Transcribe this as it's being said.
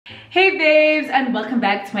Hey babes, and welcome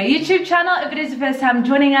back to my YouTube channel. If it is the first time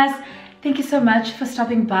joining us, thank you so much for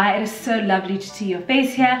stopping by. It is so lovely to see your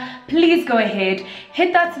face here. Please go ahead,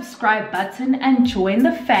 hit that subscribe button and join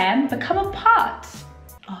the fam. Become a part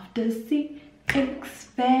of the ZeeX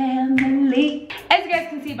family. As you guys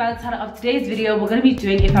can see by the title of today's video, we're going to be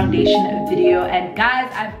doing a foundation video. And guys,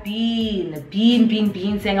 I've been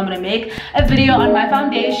saying I'm going to make a video on my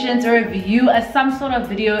foundations, or review some sort of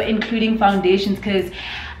video including foundations, because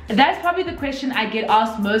that's probably the question I get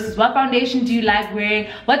asked most, is what foundation do you like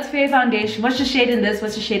wearing? What's fair foundation? What's your shade in this?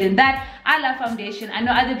 What's your shade in that? I love foundation. I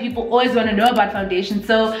know other people always want to know about foundation.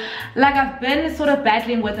 So like, I've been sort of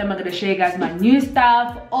battling with them. I'm going to show you guys my new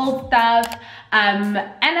stuff, old stuff. And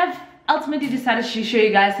I've ultimately decided to show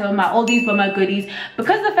you guys some of my oldies but my goodies,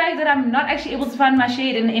 because of the fact that I'm not actually able to find my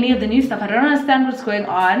shade in any of the new stuff. I don't understand what's going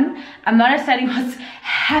on. I'm not understanding what's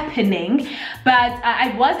happening, but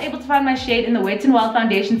I was able to find my shade in the Wet n Wild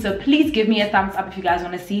foundation. So please give me a thumbs up if you guys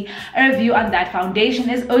want to see a review on that foundation.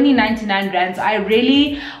 It's only 99 rand, so I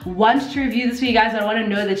really want to review this for you guys. I want to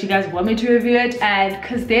know that you guys want me to review it, and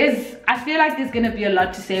because I feel like there's gonna be a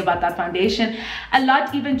lot to say about that foundation, a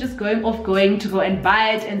lot, even just going to go and buy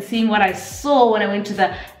it and seeing what I saw when I went to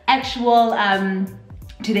the actual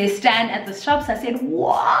to their stand at the shops. I said,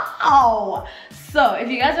 wow. So if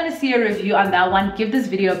you guys want to see a review on that one, give this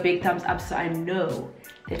video a big thumbs up so I know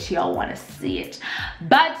that y'all want to see it.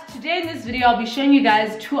 But today in this video, I'll be showing you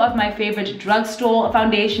guys two of my favorite drugstore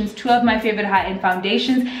foundations, two of my favorite high-end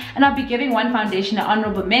foundations, and I'll be giving one foundation an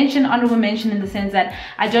honorable mention in the sense that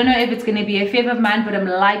I don't know if it's going to be a favorite of mine, but I'm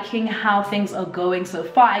liking how things are going so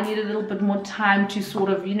far. I need a little bit more time to sort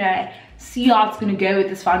of, you know, see how it's going to go with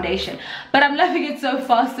this foundation, but I'm loving it so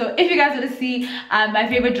far. So if you guys want to see my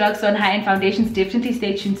favorite drugstore and high-end foundations, definitely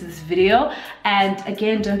stay tuned to this video. And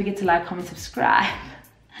again, don't forget to like, comment, subscribe.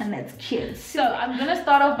 And that's cute. So I'm gonna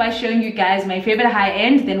start off by showing you guys my favorite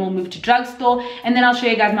high-end, then we'll move to drugstore, and then I'll show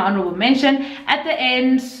you guys my honorable mention. At the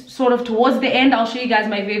end, sort of towards the end, I'll show you guys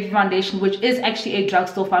my favorite foundation, which is actually a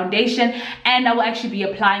drugstore foundation, and I will actually be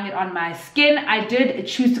applying it on my skin. I did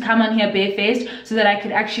choose to come on here barefaced so that I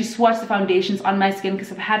could actually swatch the foundations on my skin,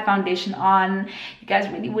 because I've had foundation on, you guys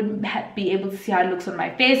really wouldn't be able to see how it looks on my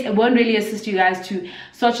face. It won't really assist you guys to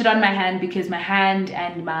swatch it on my hand, because my hand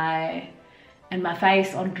and my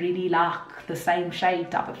face aren't really like the same shade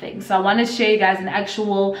type of thing. So I wanted to show you guys an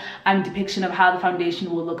actual depiction of how the foundation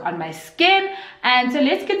will look on my skin. And so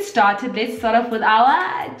let's get started. Let's start off with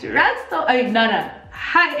our drugstore,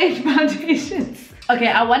 high-end foundations. Okay,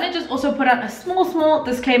 I want to just also put on a small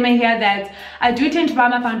disclaimer here that I do tend to buy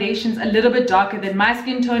my foundations a little bit darker than my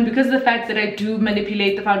skin tone, because of the fact that I do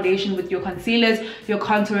manipulate the foundation with your concealers, your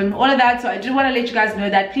contouring, all of that. So I just want to let you guys know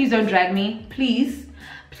that please don't drag me, please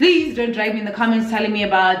don't drag me in the comments telling me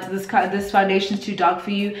about this foundation is too dark for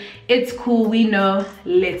you. It's cool, we know.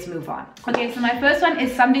 Let's move on. Okay, so my first one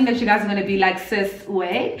is something that you guys are going to be like, sis,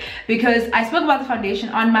 wait, because I spoke about the foundation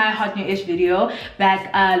on my Hot New-ish video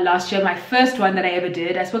back last year, my first one that I ever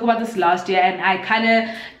did. I spoke about this last year, and I kind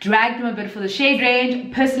of dragged them a bit for the shade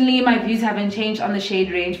range. Personally, my views haven't changed on the shade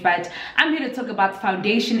range, but I'm here to talk about the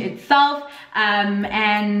foundation itself.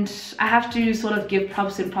 And I have to sort of give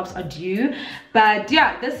props and props are due. But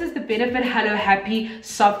yeah, this is the Benefit Hello Happy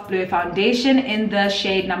Soft Blur Foundation in the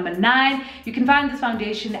shade number 9. You can find this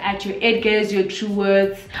foundation at your Edgar's, your True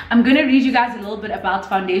Worths. I'm going to read you guys a little bit about the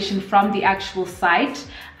foundation from the actual site,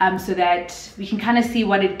 so that we can kind of see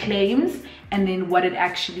what it claims and then what it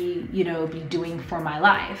actually, you know, be doing for my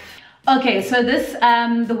life. Okay, so this,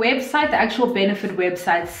 the website, the actual Benefit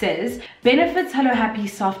website says, Benefit's Hello Happy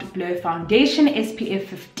Soft Blur Foundation SPF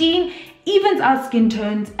 15 evens out skin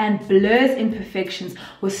tones and blurs imperfections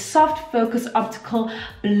with soft focus optical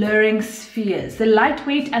blurring spheres. The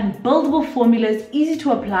lightweight and buildable formula is easy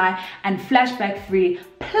to apply and flashback free.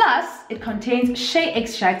 Plus, it contains shea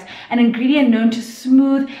extracts, an ingredient known to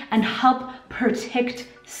smooth and help protect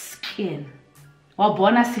skin.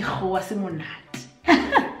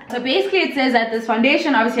 So basically it says that this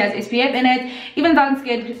foundation obviously has SPF in it,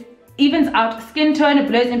 evens out skin tone, it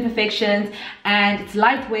blurs imperfections, and it's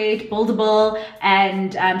lightweight, buildable,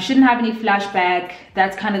 and shouldn't have any flashback.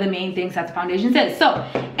 That's kind of the main things that the foundation says. So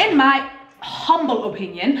in my humble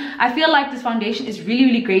opinion, I feel like this foundation is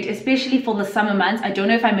really great, especially for the summer months. I don't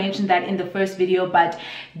know if I mentioned that in the first video, but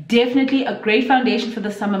definitely a great foundation for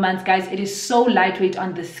the summer months, guys. It is so lightweight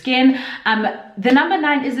on the skin. the number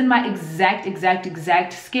 9 isn't my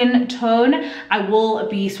exact skin tone. I will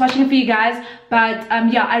be swatching for you guys, but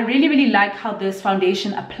yeah, I really like how this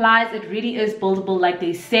foundation applies. It really is buildable, like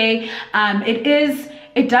they say.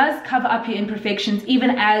 It does cover up your imperfections, even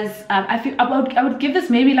as I would give this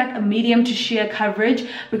maybe like a medium to sheer coverage,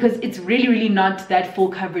 because it's really not that full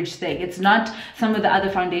coverage thing. It's not some of the other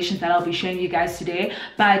foundations that I'll be showing you guys today,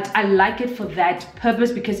 but I like it for that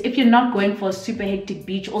purpose, because if you're not going for a super hectic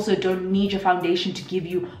beach, also don't need your foundation to give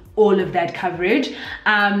you all of that coverage.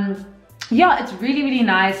 Yeah, it's really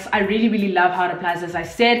nice. I really love how it applies, as I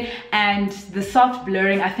said, and the soft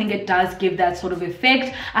blurring, I think it does give that sort of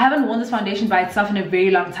effect. I haven't worn this foundation by itself in a very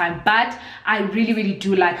long time, but I really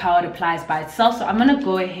do like how it applies by itself. So I'm gonna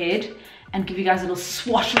go ahead and give you guys a little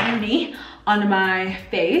swatch on my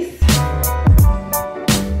face.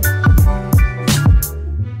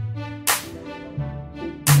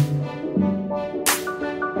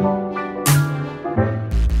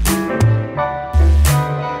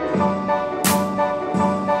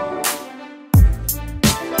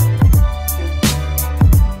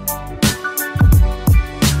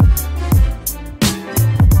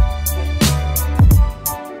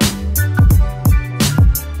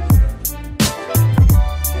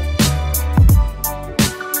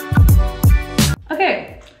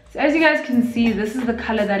 As you guys can see, this is the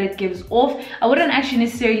color that it gives off. I wouldn't actually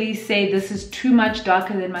necessarily say this is too much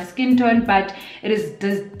darker than my skin tone, but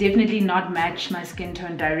does definitely not match my skin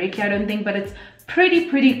tone directly, I don't think, but it's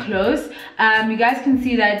pretty close. You guys can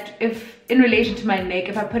see that if in relation to my neck,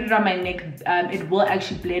 if I put it on my neck, it will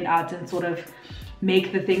actually blend out and sort of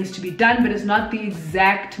make the things to be done, but it's not the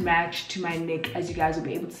exact match to my neck, as you guys will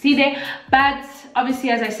be able to see there. But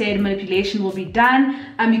obviously, as I said, manipulation will be done.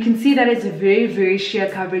 You can see that it's a very sheer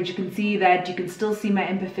coverage. You can see that you can still see my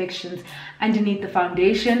imperfections underneath the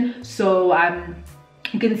foundation. So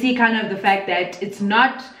you can see kind of the fact that it's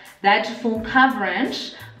not that full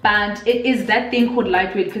coverage, but it is that thing called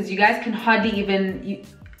lightweight, because you guys can hardly even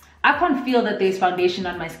I can't feel that there's foundation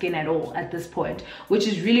on my skin at all at this point, which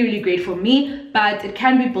is really great for me, but it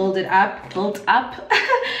can be built up.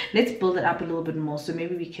 Let's build it up a little bit more, so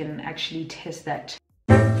maybe we can actually test that.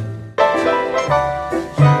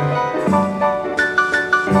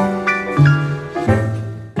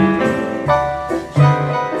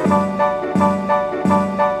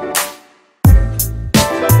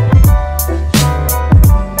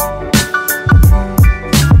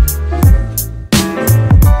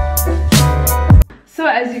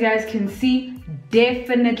 As you guys can see,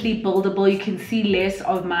 definitely buildable. You can see less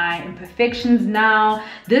of my imperfections now.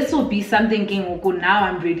 This will be something now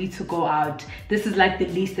I'm ready to go out. This is like the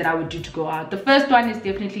least that I would do to go out. The first one is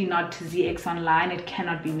definitely not ZeeXOnline. It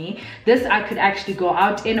cannot be me. This I could actually go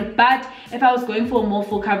out in, but if I was going for a more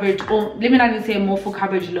full coverage, or let me not even say a more full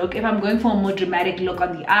coverage look, if I'm going for a more dramatic look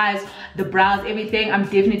on the eyes, the brows, everything, I'm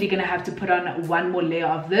definitely gonna have to put on one more layer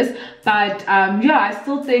of this. But yeah, I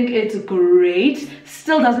still think it's great.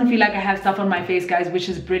 Still doesn't feel like I have stuff on my face, guys, which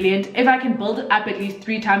is brilliant. If I can build it up at least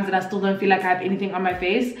 3 times and I still don't feel like I have anything on my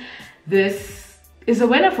face, this is a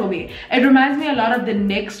winner for me. It reminds me a lot of the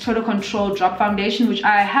NYX Total Control Drop Foundation, which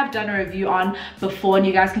I have done a review on before, and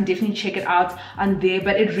you guys can definitely check it out on there.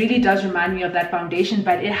 But it really does remind me of that foundation,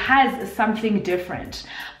 but it has something different.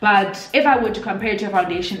 But if I were to compare it to a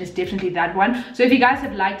foundation, it's definitely that one. So if you guys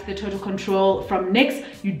have liked the Total Control from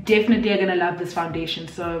NYX, you definitely are gonna love this foundation.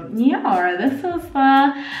 So yeah, this is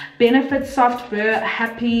the Benefit Soft Blur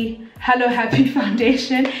Hello Happy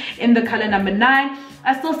Foundation in the color number 9.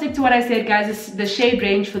 I still stick to what I said, guys. The shade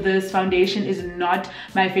range for this foundation is not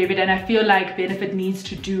my favorite, and I feel like Benefit needs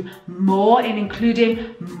to do more in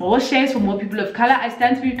including more shades for more people of color. I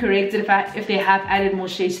stand to be corrected if they have added more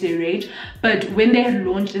shades to their range, but when they had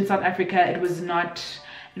launched in South Africa, it was not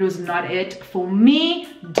it for me.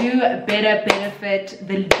 Do better, Benefit.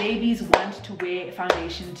 The babies want to wear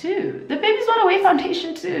foundation too. The babies want to wear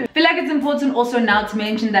foundation too. I feel like it's important also now to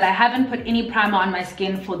mention that I haven't put any primer on my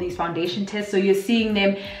skin for these foundation tests, so you're seeing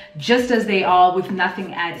them just as they are with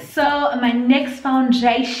nothing added. So my next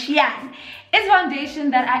foundation is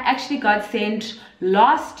foundation that I actually got sent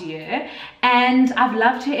last year, and I've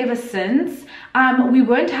loved her ever since. We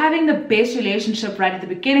weren't having the best relationship right at the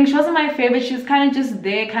beginning. She wasn't my favorite. She was kind of just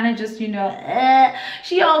there, kind of just, you know,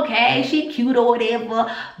 she okay, she cute or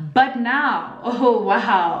whatever. But now, oh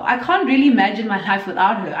wow, I can't really imagine my life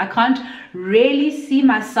without her. I can't really see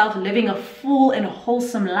myself living a full and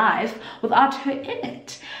wholesome life without her in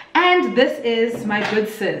it. And this is my good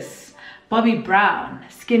sis, Bobbi Brown,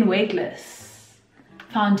 Skin Weightless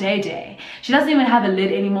foundation. She doesn't even have a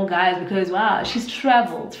lid anymore, guys, because wow, she's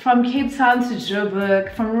traveled from Cape Town to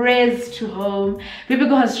Joburg, from res to home. Baby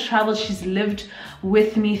girl has traveled. She's lived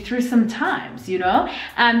with me through some times, you know.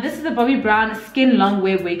 This is the Bobbi Brown Skin Long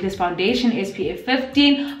Wear Weightless Foundation, SPF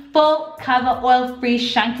 15, full cover, oil free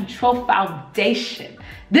shine control foundation.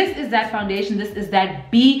 This is that foundation. This is that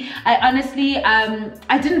B. I honestly,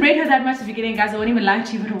 I didn't rate her that much at the beginning, guys. I won't even lie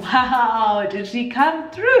to you, but wow, did she come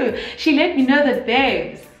through. She let me know that,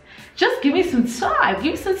 babes, just give me some time.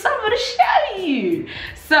 Give me some time, I'm gonna show you.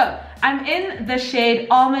 So, I'm in the shade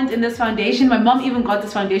Almond in this foundation. My mom even got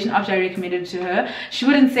this foundation after I recommended it to her. She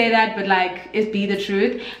wouldn't say that, but like, it be the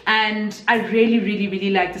truth. And I really, really,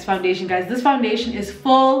 really like this foundation, guys. This foundation is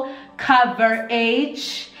full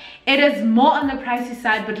coverage. It is more on the pricey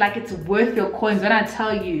side, but like, it's worth your coins. When I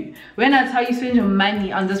tell you spend your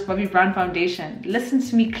money on this Bobbi Brown foundation, listen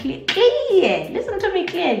to me clearly. Listen to me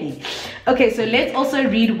clearly. Okay, so let's also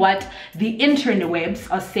read what the interwebs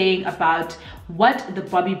are saying about what the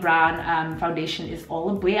Bobbi Brown foundation is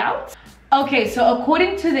all about. Okay, so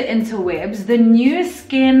according to the interwebs, the new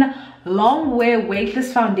Skin Long Wear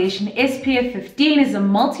Weightless Foundation SPF 15 is a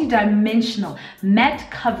multi-dimensional matte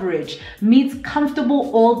coverage, meets comfortable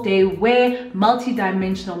all-day wear.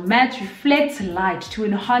 Multi-dimensional matte reflects light to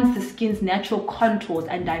enhance the skin's natural contours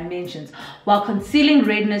and dimensions while concealing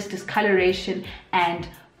redness, discoloration, and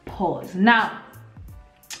pores. Now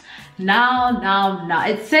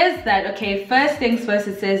it says that, okay, first things first,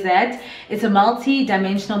 it says that it's a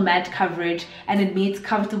multi-dimensional matte coverage and it meets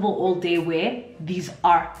comfortable all-day wear. These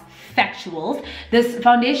are factuals. This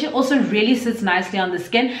foundation also really sits nicely on the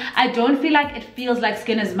skin. I don't feel like it feels like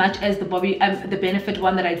skin as much as the the Benefit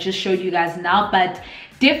one that I just showed you guys now, but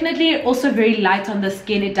definitely also very light on the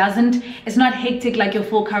skin. It's not hectic like your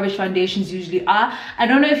full coverage foundations usually are. I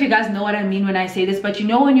don't know if you guys know what I mean when I say this, but you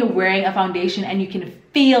know when you're wearing a foundation and you can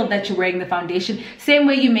feel that you're wearing the foundation, same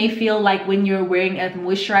way you may feel like when you're wearing a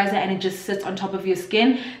moisturizer and it just sits on top of your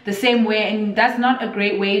skin, the same way. And that's not a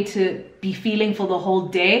great way to be feeling for the whole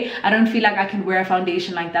day. I don't feel like I can wear a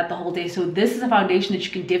foundation like that the whole day. So this is a foundation that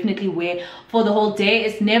you can definitely wear for the whole day.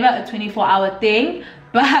 It's never a 24-hour thing,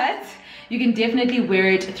 but you can definitely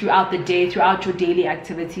wear it throughout the day, throughout your daily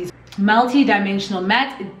activities. Multi-dimensional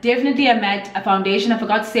matte, definitely a matte foundation. I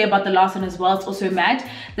forgot to say about the last one as well, it's also matte.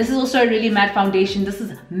 This is also a really matte foundation. This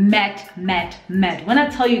is matte. When I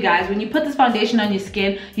tell you guys, when you put this foundation on your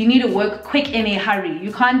skin, you need to work quick in a hurry.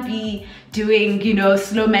 You can't be doing, you know,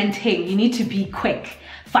 slow maintain. You need to be quick,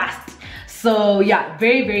 fast. So yeah,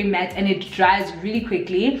 very matte, and it dries really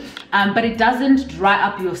quickly, but it doesn't dry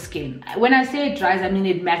up your skin. When I say it dries, I mean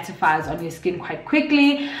it mattifies on your skin quite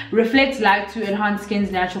quickly, reflects light to enhance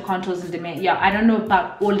skin's natural contours and dimension. Yeah, I don't know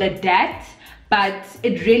about all of that, but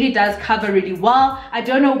it really does cover really well. I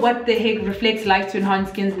don't know what the heck reflects light to enhance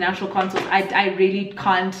skin's natural contours. I really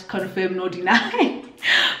can't confirm nor deny.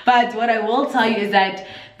 But what I will tell you is that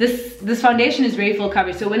this foundation is very full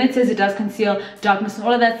coverage. So when it says it does conceal darkness and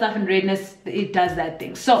all of that stuff and redness, it does that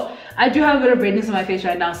thing. So I do have a bit of redness on my face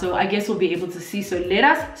right now, so I guess we'll be able to see. So let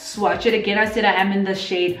us swatch it. Again, I said I am in the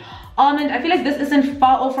shade Almond. I feel like this isn't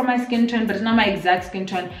far off from my skin tone, but it's not my exact skin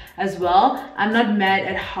tone as well. I'm not mad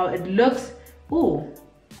at how it looks. Ooh,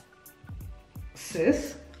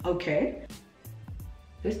 sis, okay.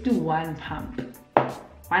 Let's do one pump.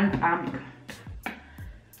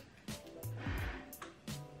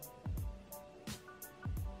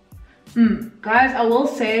 Guys, I will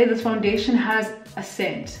say this foundation has a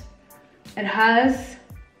scent. It has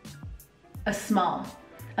a smell.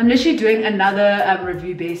 I'm literally doing another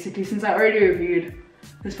review basically, since I already reviewed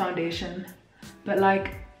this foundation, but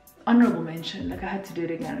like honorable mention, like I had to do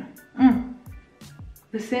it again.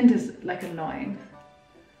 The scent is like annoying,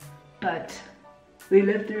 but we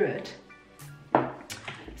lived through it.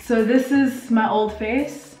 So this is my old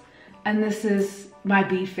face and this is my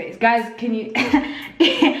B face. Guys, can you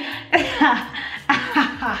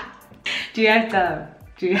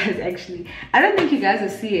do you guys actually, I don't think you guys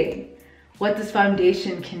are seeing what this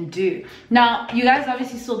foundation can do. Now, you guys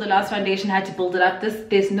obviously saw the last foundation, had to build it up.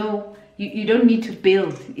 There's no, you don't need to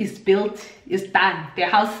build. It's built, it's done. The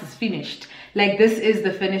house is finished. Like, this is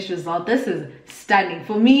the finished result. This is stunning.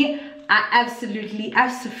 For me, I absolutely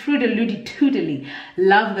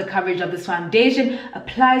love the coverage of this foundation.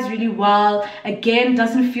 Applies really well. Again,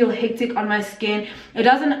 doesn't feel hectic on my skin. It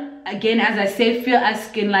doesn't, again, as I say, feel as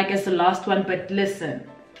skin-like as the last one, but listen,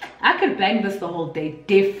 I could bang this the whole day.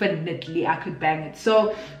 Definitely, I could bang it.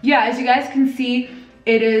 So yeah, as you guys can see,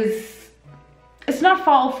 it is it's not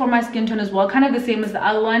far off from my skin tone as well, kind of the same as the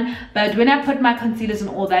other one, but when I put my concealers and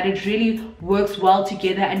all that, it really works well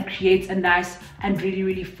together and creates a nice and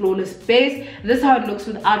really flawless base. This is how it looks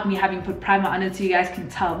without me having put primer on it, so you guys can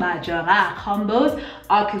tell my combos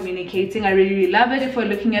are communicating. I really love it. If we're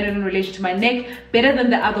looking at it in relation to my neck, better than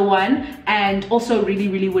the other one, and also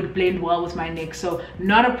really would blend well with my neck, so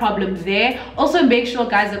not a problem there. Also make sure,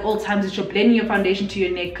 guys, at all times that you're blending your foundation to your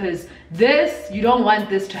neck, because this, you don't want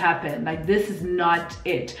this to happen. Like, this is not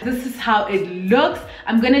it. This is how it looks.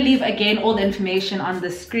 I'm gonna leave again all the information on the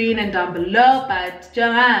screen and down below, but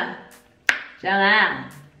Joanne,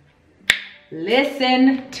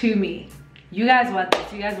 listen to me. You guys want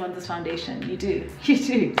this. You guys want this foundation. You do.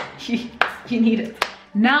 You need it.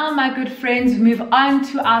 Now, my good friends, we move on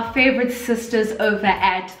to our favorite sisters over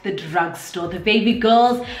at the drugstore, the baby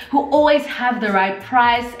girls who always have the right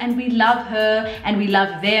price, and we love her and we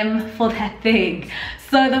love them for that thing.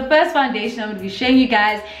 So the first foundation I'm going to be showing you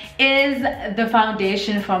guys is the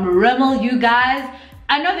foundation from Rimmel, you guys.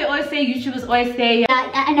 I know they always say, YouTubers always say,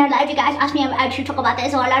 I know a lot of you guys asked me to talk about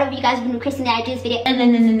this, or a lot of you guys have been requesting that I do this video,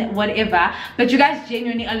 and whatever. But you guys,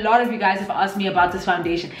 genuinely, a lot of you guys have asked me about this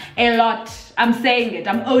foundation. A lot. I'm saying it.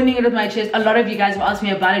 I'm owning it with my chest. A lot of you guys have asked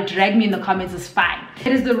me about it. Drag me in the comments. It's fine.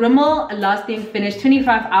 It is the Rimmel Lasting Finish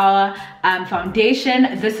 25-hour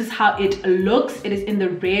foundation. This is how it looks. It is in the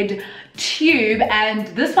red tube, and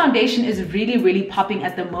this foundation is really popping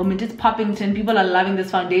at the moment. It's popping, and people are loving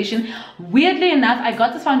this foundation. Weirdly enough, I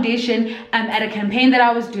got this foundation at a campaign that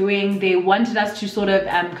I was doing. They wanted us to sort of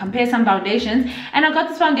compare some foundations, and I got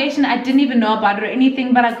this foundation. I didn't even know about it or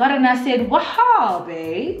anything, but I got it and I said, wow,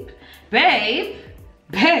 babe,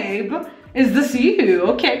 is this you?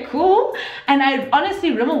 Okay, cool. And I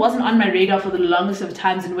honestly, Rimmel wasn't on my radar for the longest of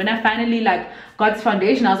times, and when I finally got this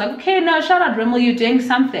foundation, I was like, okay, no, shout out Rimmel, you're doing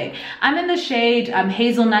something. I'm in the shade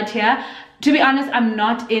Hazelnut here. To be honest, I'm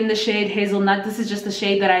not in the shade Hazelnut. This is just the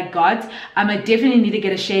shade that I got. I definitely need to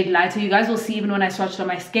get a shade lighter. You guys will see, even when I swatched on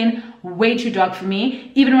my skin, way too dark for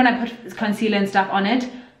me. Even when I put concealer and stuff on it,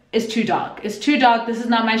 it's too dark. It's too dark. This is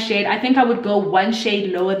not my shade. I think I would go one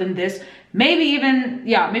shade lower than this. Maybe even,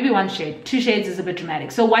 yeah, maybe one shade. 2 shades is a bit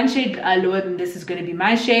dramatic. So 1 shade lower than this is going to be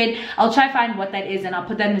my shade. I'll try find what that is, and I'll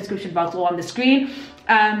put that in the description box or on the screen.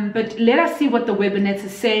 But let us see what the Webinet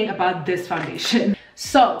is saying about this foundation.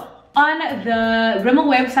 So on the Rimmel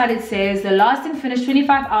website, it says the Lasting Finish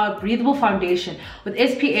 25-hour breathable foundation with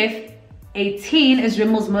SPF 18 is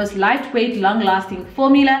Rimmel's most lightweight, long-lasting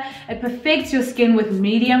formula. It perfects your skin with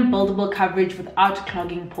medium buildable coverage without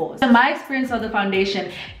clogging pores. So my experience of the foundation,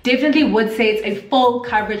 definitely would say it's a full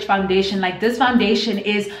coverage foundation. Like, this foundation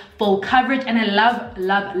is full coverage, and I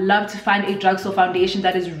love to find a drugstore foundation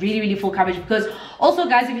that is really full coverage, because also,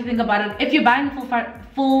 guys, if you think about it, if you're buying a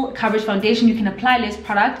full coverage foundation, you can apply less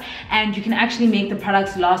product, and you can actually make the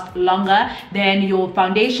products last longer than your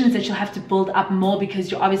foundations that you'll have to build up more,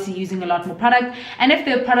 because you're obviously using a lot more product. And if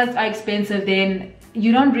the products are expensive, then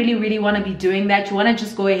you don't really want to be doing that. You want to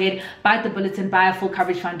just go ahead, bite the bullet, and buy a full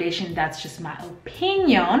coverage foundation. That's just my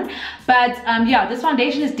opinion. But yeah, this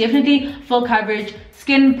foundation is definitely full coverage,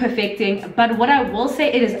 skin perfecting. But what I will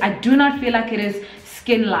say, it is, I do not feel like it is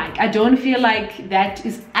skin-like. I don't feel like that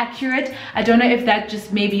is accurate. I don't know if that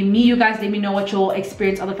just maybe me. You guys let me know what your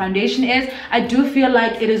experience of the foundation is. I do feel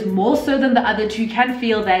like it is more so than the other two. You can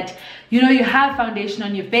feel that, you know, you have foundation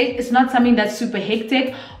on your face. It's not something that's super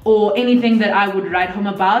hectic or anything that I would write home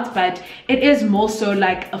about, but it is more so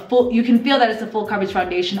like a full, you can feel that it's a full coverage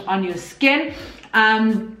foundation on your skin.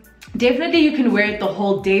 Definitely you can wear it the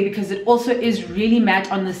whole day, because it also is really matte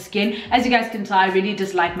on the skin. As you guys can tell, I really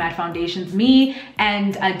dislike matte foundations. Me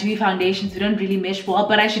and dewy foundations, we don't really mesh well,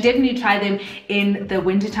 but I should definitely try them in the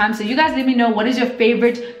winter time. So you guys let me know, what is your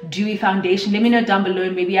favorite dewy foundation? Let me know down below,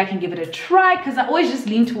 and maybe I can give it a try, because I always just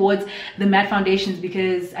lean towards the matte foundations,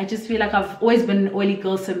 because I just feel like I've always been an oily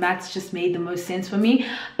girl, so matte's just made the most sense for me.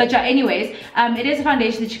 But yeah, anyways, it is a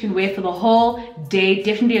foundation that you can wear for the whole day.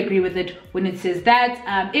 Definitely agree with it when it says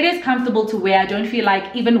that. It is comfortable to wear. I don't feel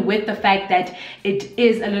like, even with the fact that it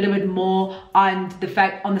is a little bit more on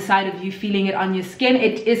the side of you feeling it on your skin,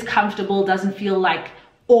 it is comfortable, doesn't feel like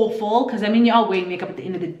awful, because I mean, you are wearing makeup at the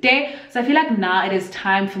end of the day. So I feel like now it is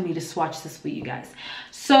time for me to swatch this for you guys.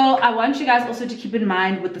 So I want you guys also to keep in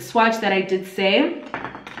mind with the swatch that I did say,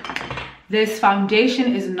 this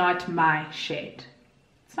foundation is not my shade.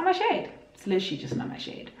 It's not my shade. It's literally just not my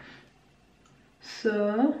shade.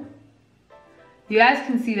 So you guys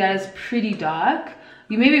can see that it's pretty dark.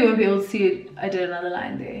 You maybe won't be able to see it. I did another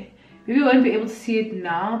line there. Maybe you won't be able to see it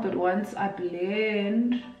now, but once I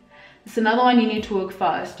blend, it's another one you need to work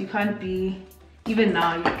fast. You can't be, even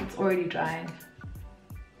now, it's already drying.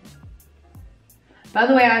 By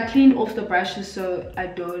the way, I cleaned off the brushes so I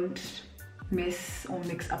don't mess or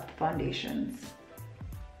mix up the foundations.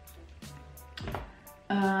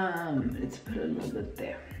 Let's put a little bit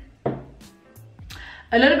there.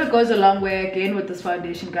 A little bit goes a long way again with this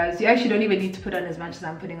foundation, guys. You actually don't even need to put on as much as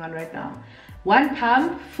I'm putting on right now. 1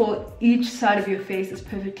 pump for each side of your face is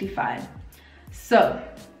perfectly fine. So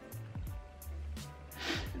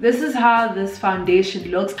this is how this foundation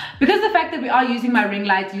looks. Because the fact that we are using my ring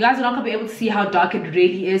light, you guys are not gonna be able to see how dark it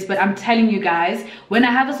really is, but I'm telling you guys, when I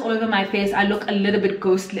have this all over my face, I look a little bit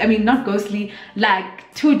ghostly. I mean, not ghostly,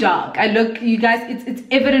 like too dark. I look, you guys, it's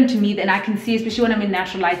evident to me, and I can see, especially when I'm in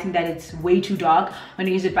natural lighting, that it's way too dark when I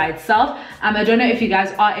use it by itself. I don't know if you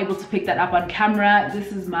guys are able to pick that up on camera.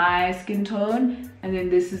 This is my skin tone, and then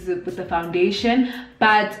this is it with the foundation,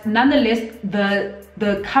 but nonetheless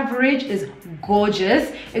the coverage is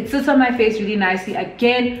gorgeous. It sits on my face really nicely,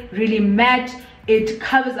 again really matte. It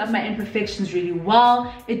covers up my imperfections really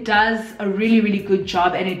well. It does a really good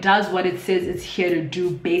job, and it does what it says it's here to do,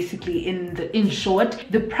 basically. In short,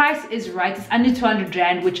 the price is right. It's under 200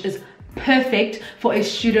 rand, which is perfect for a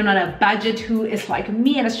student on a budget who is like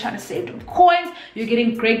me and is trying to save them coins. You're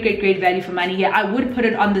getting great value for money here. I would put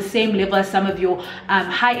it on the same level as some of your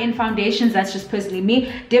high-end foundations. That's just personally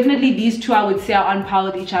me. Definitely these two I would say are on par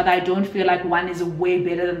with each other. I don't feel like one is way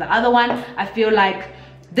better than the other one. I feel like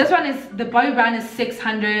this one is, the Bobbi Brown is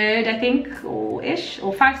 600 I think, or ish,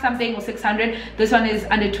 or 5 something, or 600. This one is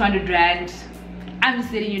under 200 rand. I'm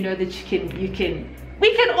just letting you know that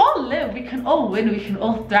we can all live, we can all win, we can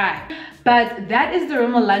all thrive. But that is the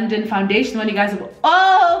Rimmel London foundation one you guys have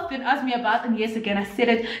all been asking me about. And yes, again, I said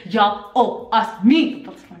it, y'all all asked me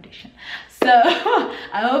about this foundation. So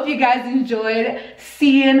I hope you guys enjoyed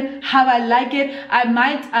seeing how I like it. I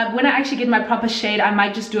might, when I actually get my proper shade, I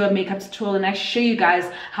might just do a makeup tutorial and actually show you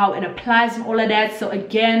guys how it applies and all of that. So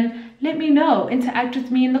again, let me know, interact with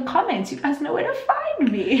me in the comments. You guys know where to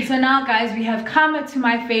find me. So now guys, we have come to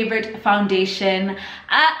my favorite foundation.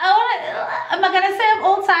 I'm not gonna say of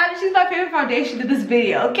all time, she's my favorite foundation in this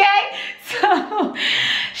video, okay? So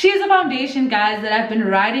she's a foundation, guys, that I've been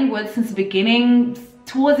riding with since the beginning,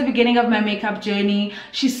 towards the beginning of my makeup journey.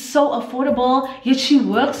 She's so affordable, yet she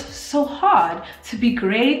works so hard to be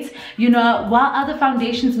great. You know, while other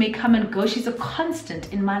foundations may come and go, she's a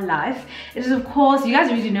constant in my life. It is, of course, you guys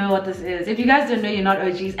already know what this is. If you guys don't know, you're not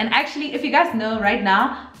OGs. And actually, if you guys know right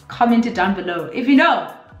now, comment it down below. If you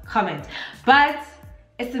know, comment. But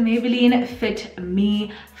it's the Maybelline Fit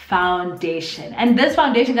Me foundation. And this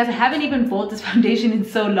foundation, guys, I haven't even bought this foundation in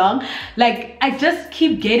so long. Like, I just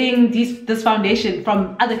keep getting this foundation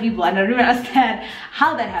from other people, and I don't understand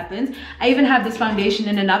how that happens. I even have this foundation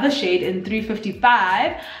in another shade in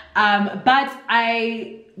 355, but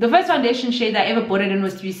the first foundation shade that I ever bought it in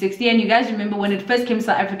was 360, and you guys remember when it first came to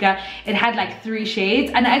South Africa, it had like 3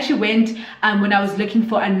 shades. And I actually went when I was looking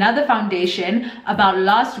for another foundation about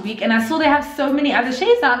last week, and I saw they have so many other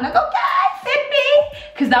shades, and I'm like, okay, fit me,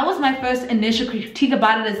 because that was my first initial critique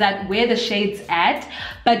about it, is that where the shades at.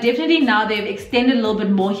 But definitely now they've extended a little bit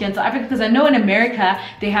more here in South Africa, because I know in America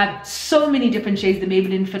they have so many different shades, the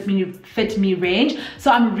Maybelline Fit Me range. So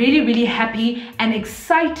I'm really happy and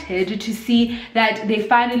excited to see that they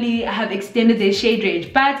finally have extended their shade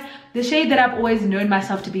range. But the shade that I've always known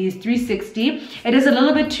myself to be is 360. It is a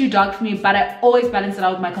little bit too dark for me, but I always balance it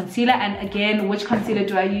out with my concealer. And again, which concealer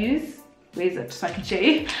do I use? Where is it, so I can show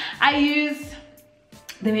you? I use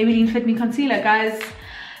the Maybelline Fit Me concealer, guys.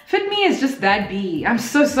 Fit Me is just that B. I'm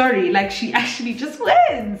so sorry. Like, she actually just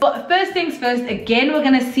wins. But first things first, again, we're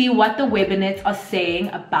gonna see what the webinets are saying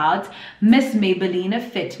about Miss Maybelline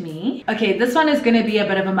Fit Me. Okay, this one is gonna be a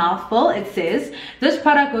bit of a mouthful. It says, this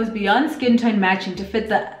product goes beyond skin tone matching to fit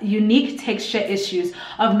the unique texture issues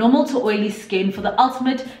of normal to oily skin for the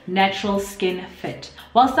ultimate natural skin fit.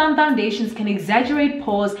 While some foundations can exaggerate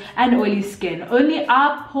pores and oily skin, only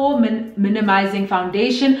our pore minimizing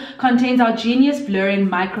foundation contains our genius blurring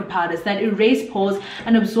micro powders that erase pores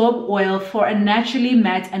and absorb oil for a naturally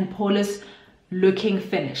matte and poreless looking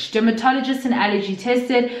finish. Dermatologist and allergy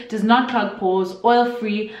tested, does not clog pores, oil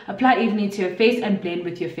free, apply evenly to your face and blend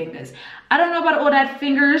with your fingers. I don't know about all that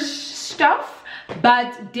fingers stuff,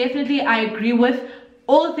 but definitely I agree with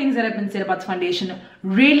all the things that have been said about the foundation.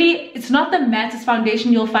 Really, it's not the mattest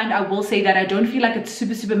foundation you'll find. I will say that I don't feel like it's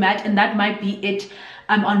super matte, and that might be it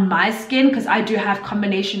on my skin, because I do have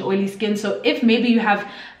combination oily skin. So if maybe you have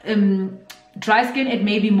dry skin, it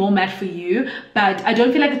may be more matte for you, but I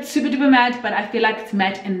don't feel like it's super duper matte, but I feel like it's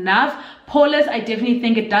matte enough. Poreless, I definitely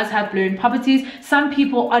think it does have blurring properties. Some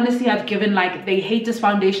people honestly have given, like, they hate this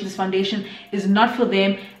foundation is not for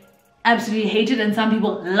them. absolutely hate it, and some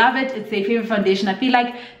people love it. It's their favorite foundation. I feel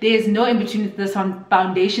like there's no in between with this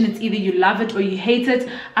foundation. It's either you love it or you hate it.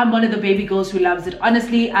 I'm one of the baby girls who loves it.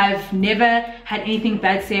 Honestly, I've never had anything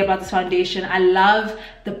bad to say about this foundation. I love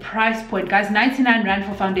the price point, guys. 99 Rand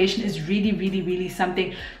for foundation is really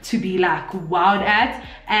something to be like wowed at.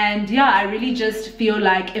 And yeah, I really just feel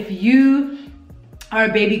like if you are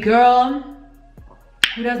a baby girl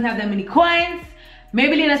who doesn't have that many coins,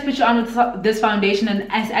 Maybelline has put you on with this foundation and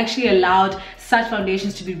has actually allowed such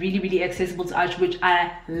foundations to be really accessible to us, which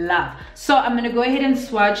I love. So I'm gonna go ahead and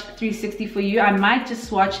swatch 360 for you. I might just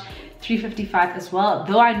swatch 355 as well,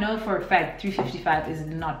 though I know for a fact 355 is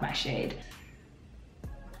not my shade.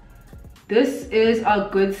 This is our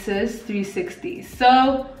good sis 360.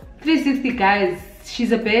 So 360, guys,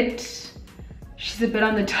 she's a bit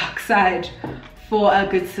on the dark side for a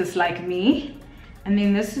good sis like me. And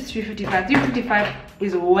then this is 355. 355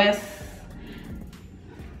 is worse.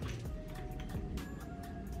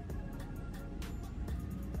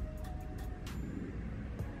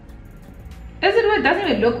 It doesn't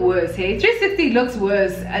even look worse, hey? 360 looks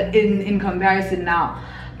worse in comparison now.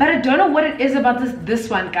 But I don't know what it is about this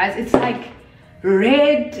one, guys. It's like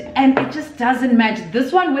red and it just doesn't match.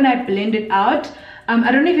 This one, when I blend it out,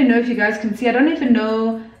 I don't even know if you guys can see. I don't even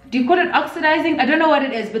know. Do you call it oxidizing? I don't know what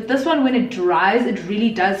it is, but this one, when it dries, it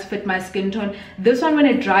really does fit my skin tone. This one, when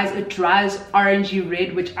it dries orangey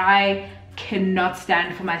red, which I cannot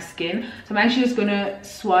stand for my skin. So I'm actually just gonna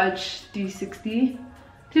swatch 360.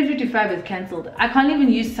 355 is cancelled. I can't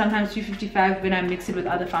even use sometimes 355 when I mix it with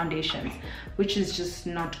other foundations, which is just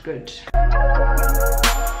not good.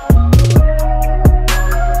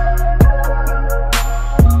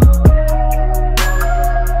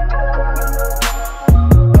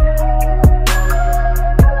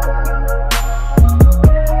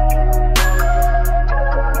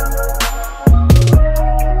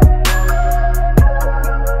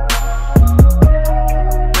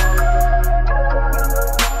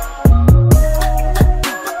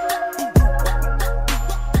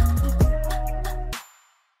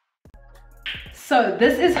 So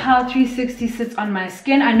this is how 360 sits on my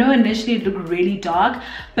skin. I know initially it looked really dark,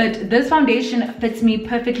 but this foundation fits me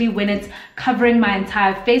perfectly when it's covering my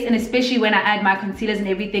entire face, and especially when I add my concealers and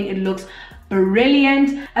everything, it looks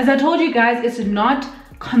brilliant. As I told you guys, it's not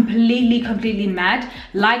completely matte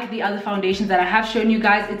like the other foundations that I have shown you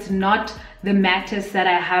guys. It's not the mattest that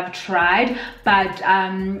I have tried, but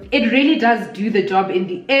it really does do the job in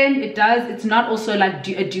the end. It's not also like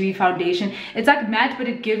a dewy foundation. It's like matte, but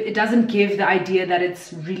it doesn't give the idea that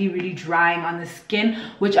it's really drying on the skin,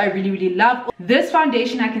 which I really love. This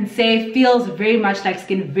foundation, I can say, feels very much like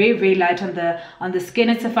skin, very light on the skin.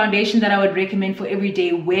 It's a foundation that I would recommend for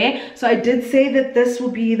everyday wear. So I did say that this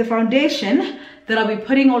will be the foundation that I'll be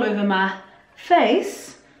putting all over my face.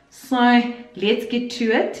 So let's get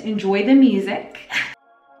to it. Enjoy the music.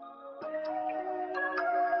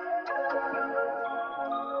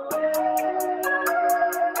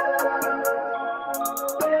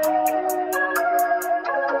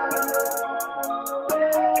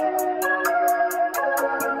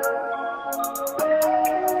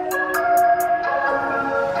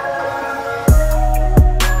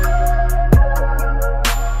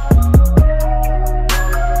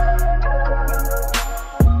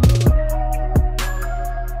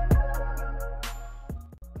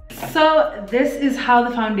 So this is how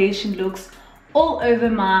the foundation looks all over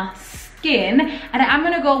my skin, and I'm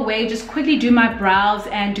gonna go away, just quickly do my brows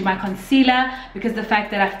and do my concealer, because the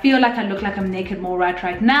fact that I feel like I look like I'm naked more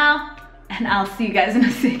right now, and I'll see you guys in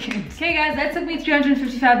a second. Okay guys, that took me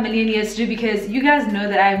 355 million years to do, because you guys know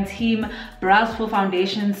that I'm team brows full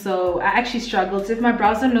foundation, so I actually struggled. So if my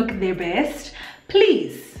brows don't look their best,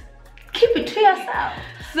 please keep it to yourself.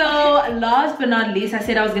 So last but not least, I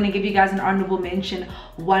said I was going to give you guys an honorable mention,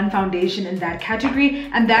 one foundation in that category,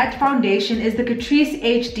 and that foundation is the Catrice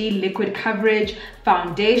HD Liquid Coverage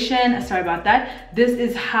Foundation. Sorry about that. This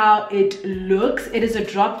is how it looks. It is a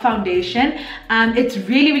drop foundation. It's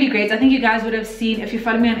really great. I think you guys would have seen, if you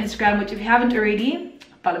follow me on Instagram, which if you haven't already,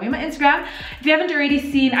 follow me on my Instagram. If you haven't already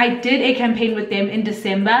seen, I did a campaign with them in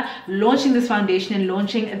December, launching this foundation and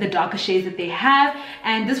launching the darker shades that they have.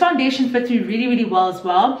 And this foundation fits me really well as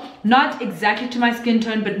well. Not exactly to my skin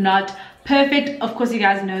tone, but not perfect. Of course, you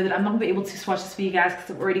guys know that I'm not gonna be able to swatch this for you guys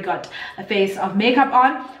because I've already got a face of makeup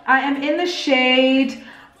on. I am in the shade,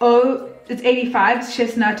 it's 85, it's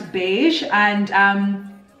chestnut beige, and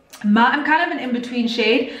I'm kind of an in-between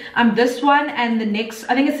shade. This one and the next,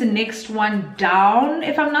 I think it's the next one down,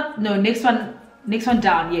 if I'm not, no, next one next one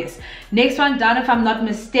down, yes, next one down if I'm not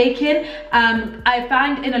mistaken. I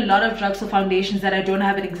find in a lot of drugstore foundations that I don't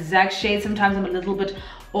have an exact shade. Sometimes I'm a little bit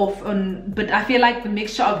off on, but I feel like the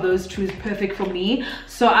mixture of those two is perfect for me.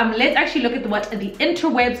 So let's actually look at what the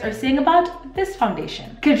interwebs are saying about this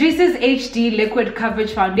foundation. Catrice's HD Liquid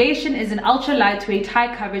Coverage Foundation is an ultra lightweight,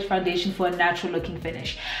 high coverage foundation for a natural looking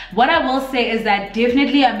finish. What I will say is that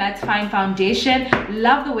definitely a mattifying foundation.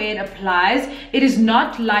 Love the way it applies. It is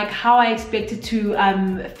not like how I expected to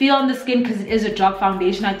feel on the skin, because it is a drop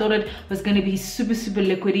foundation. I thought it was going to be super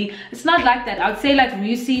liquidy. It's not like that. I would say like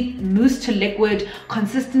mousse to liquid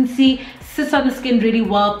consistency, sits on the skin really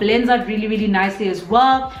well, blends out really nicely as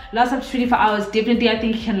well, lasts up to 24 hours. Definitely I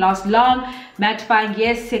think it can last long. Mattifying,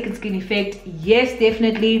 yes. Second skin effect, yes,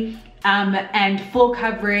 definitely. And full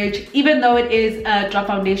coverage, even though it is a drop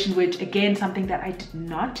foundation, which again, something that I did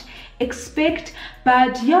not expect.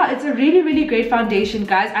 But yeah, it's a really great foundation,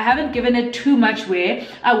 guys. I haven't given it too much wear.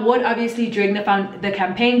 I wore it obviously during the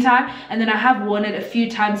campaign time, and then I have worn it a few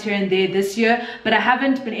times here and there this year, but I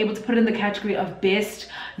haven't been able to put it in the category of best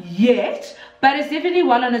yet. But it's definitely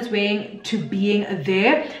well on its way to being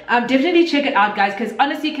there. Definitely check it out, guys, because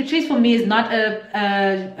honestly, Catrice for me is not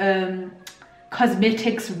a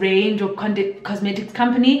cosmetics range or cosmetics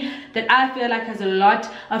company that I feel like has a lot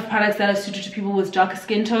of products that are suited to people with darker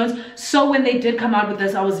skin tones. So when they did come out with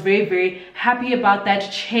this, I was very happy about that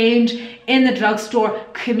change in the drugstore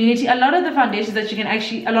community. A lot of the foundations that you can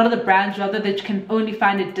actually, a lot of the brands rather, that you can only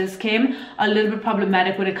find at Discam are a little bit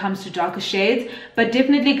problematic when it comes to darker shades. But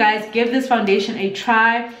definitely, guys, give this foundation a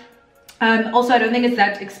try. Also, I don't think it's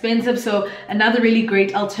that expensive, so another really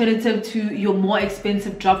great alternative to your more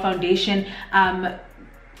expensive drop foundation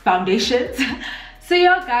foundations. So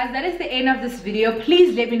yeah, guys, that is the end of this video.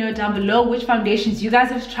 Please let me know down below which foundations you guys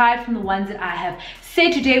have tried from the ones that I have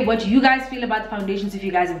said today. What do you guys feel about the foundations? If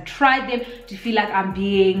you guys have tried them, do you feel like I'm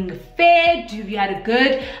being fair? Do you had a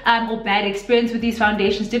good or bad experience with these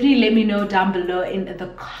foundations? Definitely let me know down below in the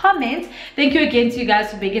comments. Thank you again to you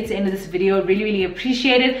guys for making it to the end of this video. Really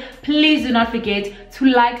appreciate it. Please do not forget to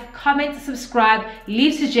like, comment, subscribe,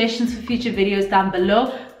 leave suggestions for future videos down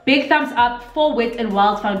below. Big thumbs up for Wet n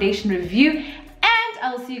Wild foundation review, and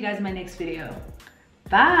I will see you guys in my next video.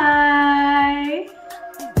 Bye.